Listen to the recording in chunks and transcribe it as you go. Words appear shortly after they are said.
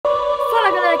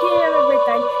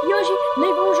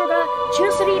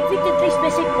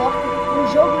PC Corp,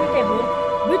 jogo de terror,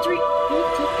 Buttery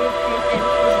BTMM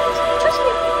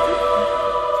Chauncey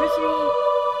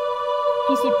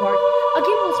PC Park. A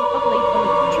game was uploaded on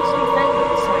the Chauncey fan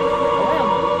website for a while,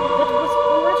 but was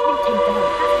already taken down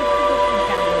after people who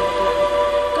downloaded the game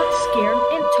got scared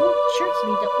and told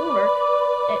Chauncey the owner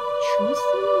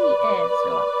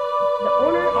the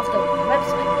owner of the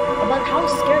website about how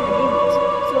scared the game was.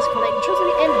 He was calling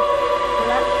Chauncey and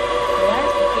last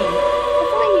game. The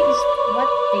following is what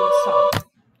they saw.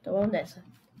 Então vamos nessa.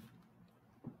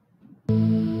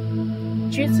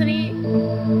 Chauncey.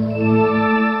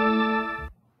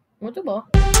 Muito bom.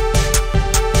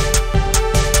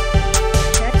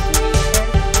 Chauncey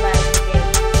and last game.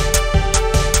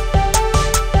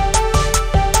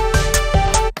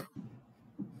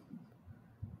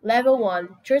 Level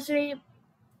 1. Chauncey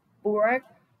work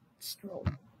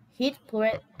stroke. Hit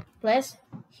press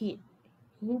hit.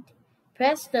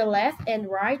 Press the left and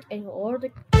right and hold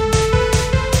the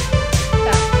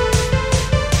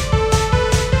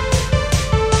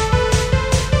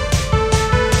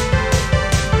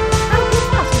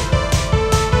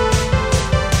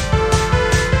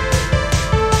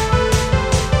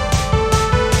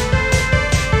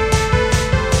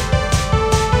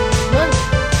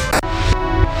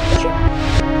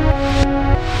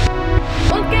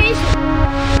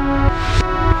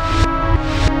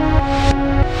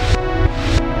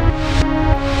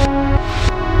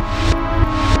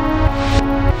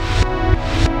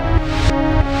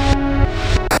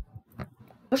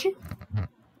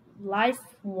Life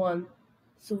 1.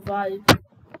 Survive.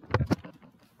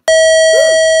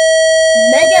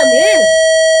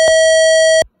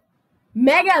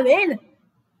 Mega Man!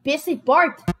 PC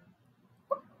part!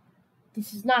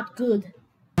 This is not good.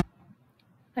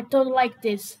 I don't like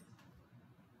this.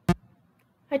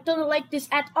 I don't like this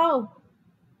at all.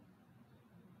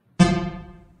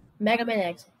 Mega Man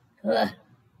X.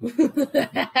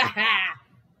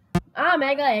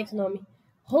 Mega X nome.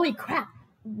 Holy crap!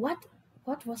 What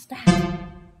was that?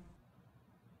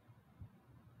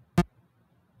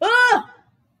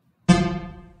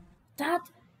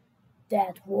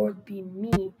 That would be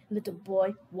me, little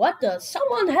boy. What the?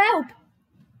 Someone help!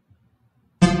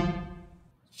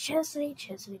 Chauncey.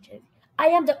 I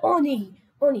am the only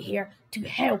here to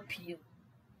help you.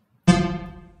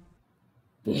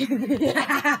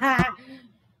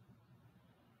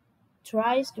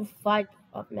 Tries to fight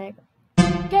up Mega.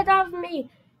 Get off me!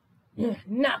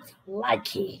 Not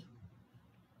likely.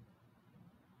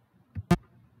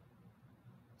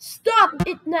 Stop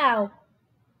it now!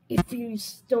 If you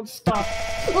don't stop.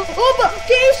 Opa!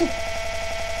 Que isso?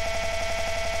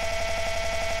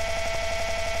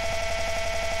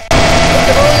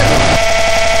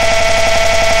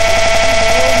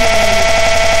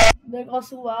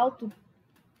 Negócio alto.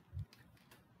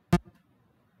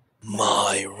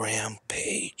 My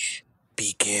rampage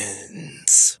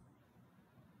begins.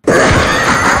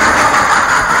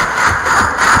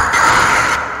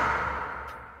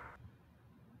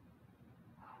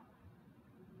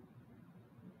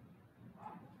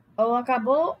 Ou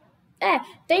acabou.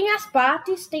 Tem as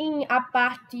partes, tem a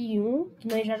parte 1, que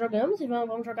nós já jogamos, e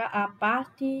vamos jogar a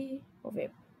parte. Vamos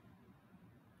ver.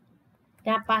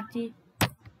 Tem a parte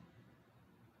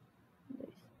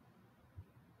 2.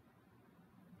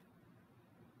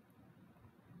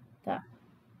 Tá.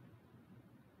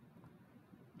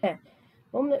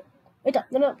 Vamos. Eita,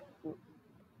 não.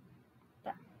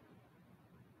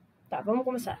 Tá, vamos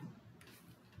começar.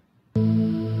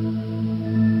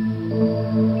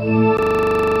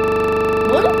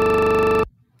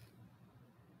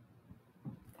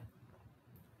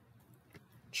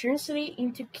 Chauncey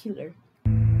into killer.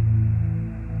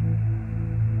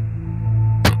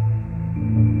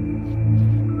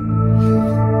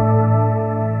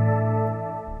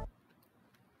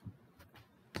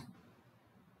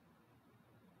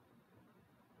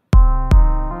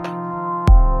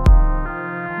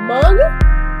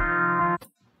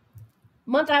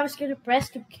 Mano, I was scared to press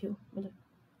to kill.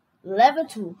 Level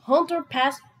 2. Hunter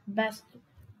pass best.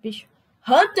 Bicho.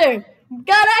 Hunter!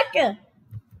 Caraca!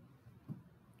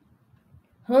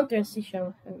 Hunter se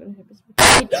chama.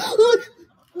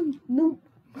 Não.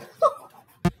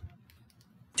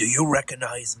 Do you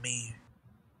recognize me?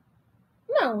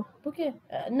 No. Por quê?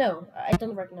 No, I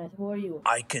don't recognize. Who are you?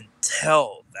 I can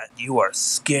tell that you are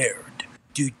scared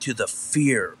due to the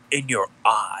fear in your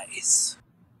eyes.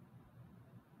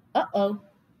 Uh-oh.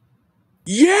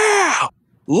 Yeah!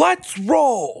 Let's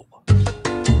roll!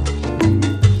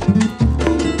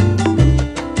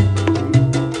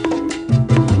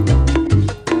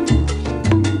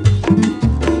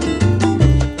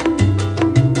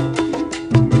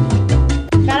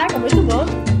 Caraca, muito bom.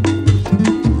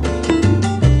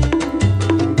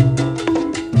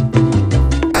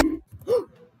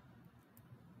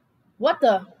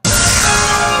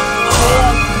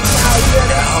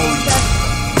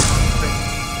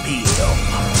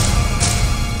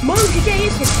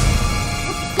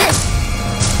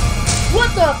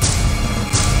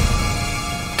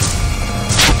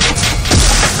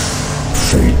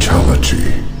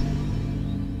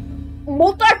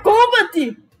 Mortal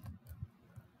Kombat!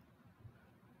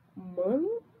 Mano?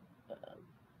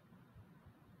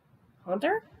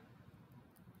 Hunter?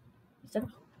 Is that...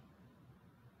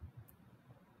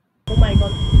 Oh my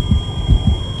god.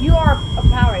 You are a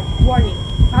pirate. Warning.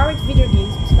 Pirate video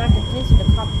games is not against the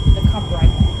copyright.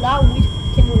 Law which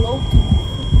can load to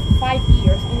 5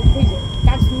 years in prison.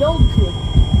 That's no good.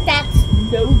 That's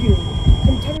no good.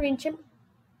 Continuing chimp.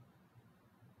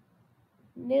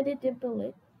 Nearly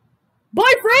bullet.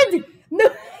 Boyfriend! No!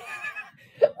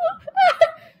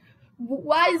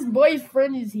 Why is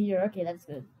boyfriend is here? Okay, that's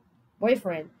good.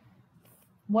 Boyfriend.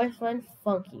 Boyfriend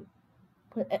funky.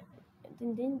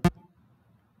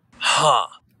 Huh.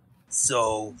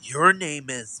 So, your name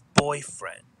is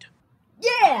Boyfriend.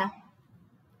 Yeah!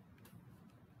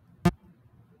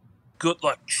 Good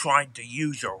luck trying to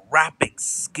use your rapping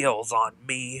skills on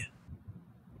me.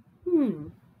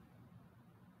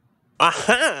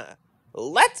 Aha!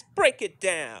 Let's break it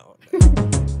down.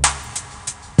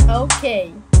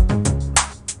 Okay.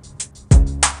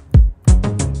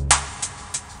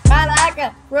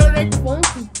 Caraca, realmente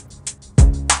funky.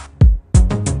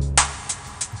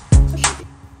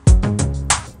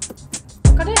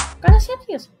 Cadê as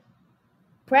setinhas?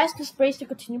 Press the space to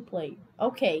continue play.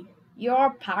 Ok. You're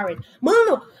a pirate.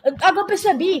 Mano, agora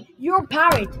percebi. You're a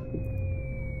pirate.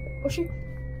 Oxi.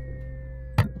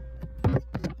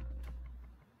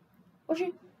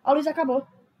 Oxi, a luz acabou.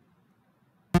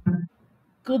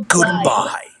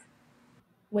 Goodbye.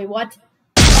 Wait, what?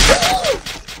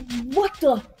 What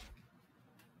the?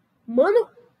 Mano?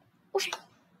 Oxi.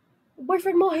 O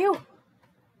boyfriend morreu.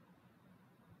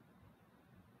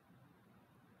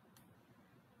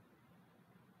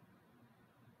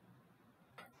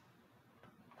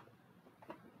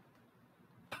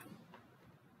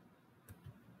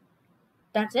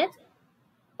 That's it?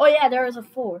 Oh yeah, there is a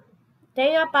 4.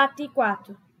 Tem a parte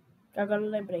 4. Que agora eu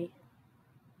lembrei.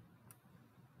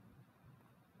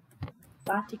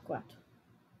 Parte 4.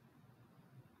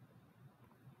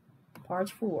 Part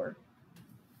 4.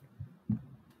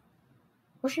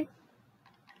 Oxi.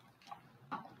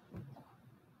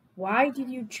 Why did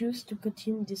you choose to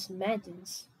continue this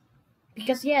madness?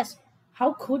 Because yes,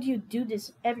 how could you do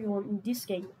this everyone in this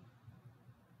game?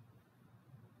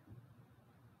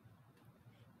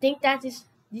 Think that is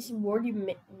this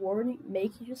warning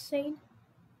make you sane?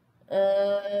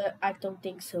 I don't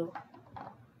think so.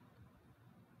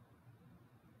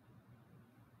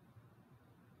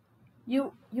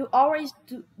 You always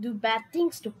do bad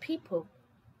things to people.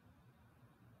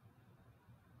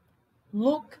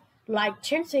 Look like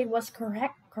Chauncey was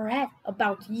correct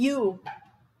about you.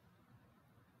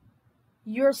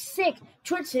 You're sick,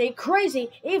 twisted, crazy,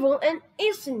 evil, and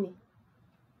insane.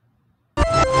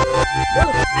 Well,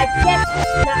 I guess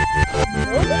it's not.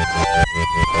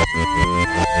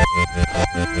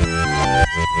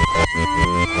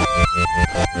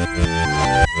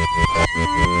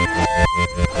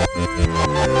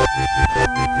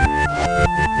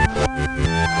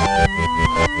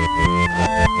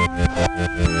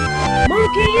 Mano,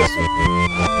 que isso?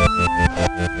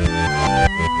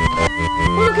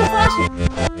 Mano, que eu faço?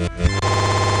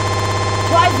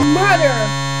 Twice murder!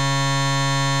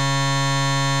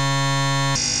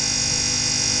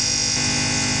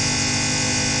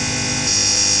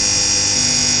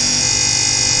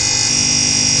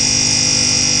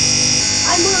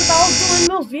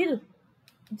 Meus vídeos.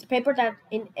 It's paper that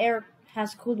in air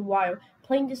has cooled while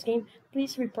playing this game.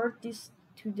 Please report this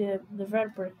to the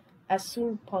developer as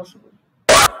soon as possible.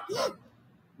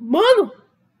 Mano!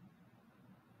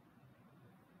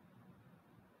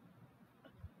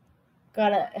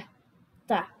 Cara,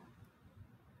 tá.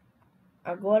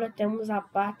 Agora temos a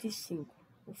parte 5,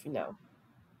 o final.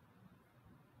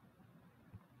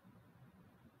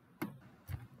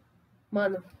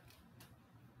 Mano.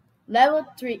 Level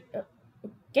 3.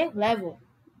 Que? Level.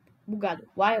 Bugado.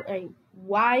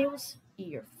 While's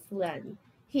ear. Flanny.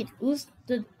 Hit.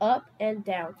 Stood up and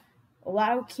down.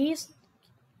 While keys.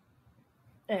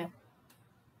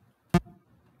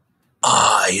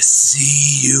 I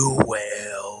see you,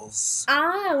 Wales.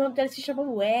 Ah, o nome dele se chama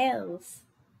Wells.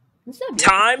 Não sabia.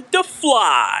 Time to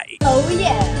fly. Oh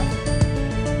yeah.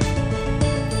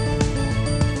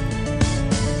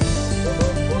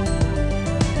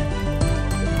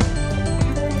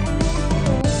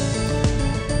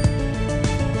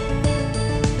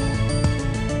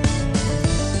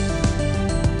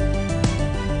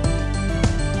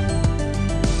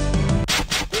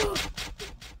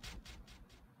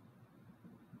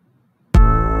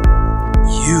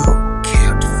 You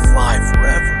can't fly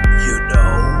forever, you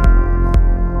know.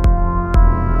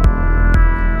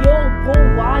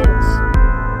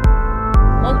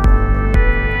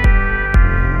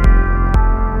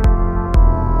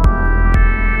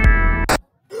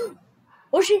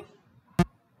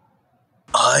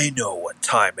 I know what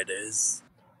time it is.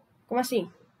 Como assim?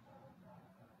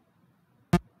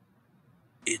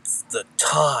 It's the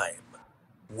time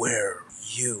where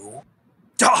you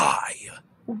die.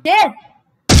 O quê?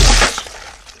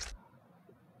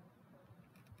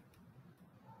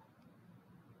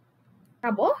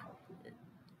 Acabou?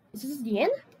 Is this the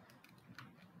end?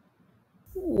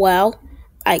 Well,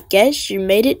 I guess you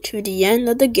made it to the end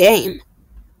of the game.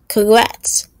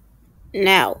 Congrats.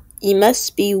 Now, you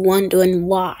must be wondering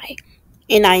why,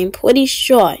 and I am pretty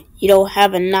sure you don't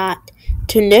have a knot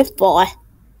to live for.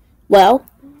 Well,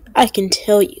 I can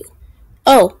tell you.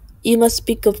 Oh, you must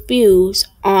be confused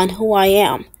on who I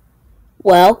am.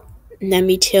 Well, let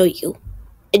me tell you,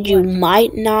 and you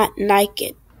might not like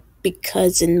it,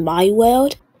 because in my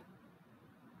world,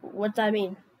 What's that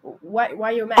mean? Why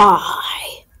are you mad?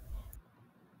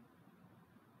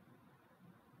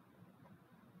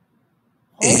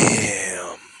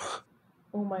 Am.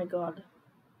 Oh my god.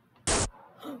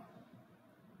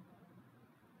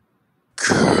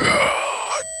 Gotcha.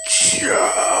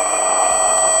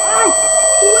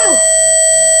 Well.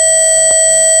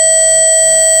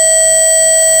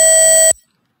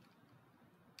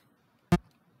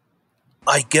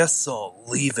 I guess I'll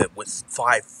leave it with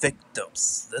 5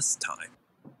 victims this time.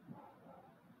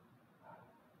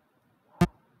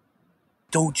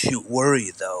 Don't you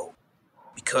worry though,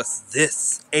 because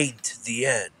this ain't the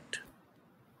end.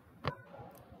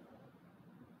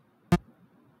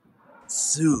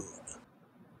 Soon,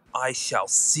 I shall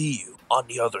see you on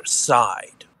the other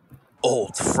side,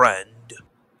 old friend.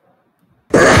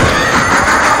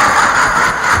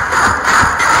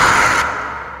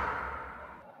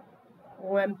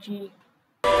 OMG.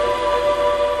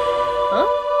 Huh?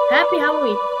 Happy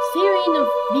Halloween. See you in the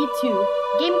V2.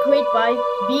 Game created by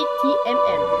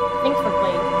BTMN. Thanks for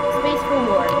playing. Space for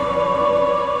more.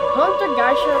 Hunter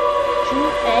Gaisha, True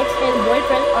X, and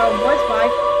Boyfriend are voiced by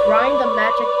Brian the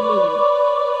Magic Minion.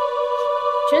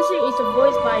 Chauncey is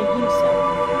voiced by himself.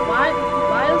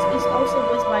 Wiles is also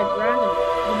voiced by Brian the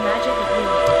Magic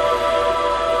Minion.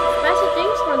 Special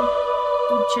thanks to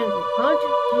Chauncey,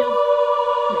 Hunter, Hill,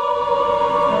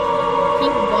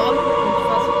 King Bob in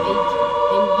 2008,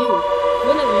 and you.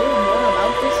 Wanna learn more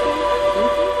about this game?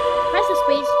 Info? Press the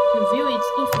space to view its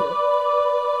info.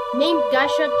 Name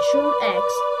Gacha Chun X.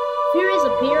 Furious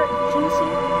appear Chauncey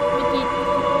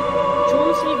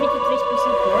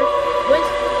 23% port.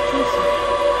 West Chauncey.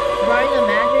 Brian the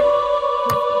Magic.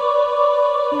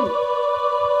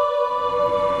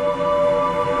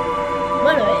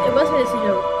 Mano, eu gostei desse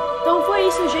jogo. Então foi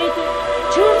isso, gente.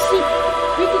 Chauncey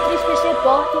 23%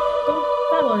 porta. Então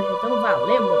tá bom, gente. Então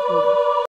valeu, meu povo.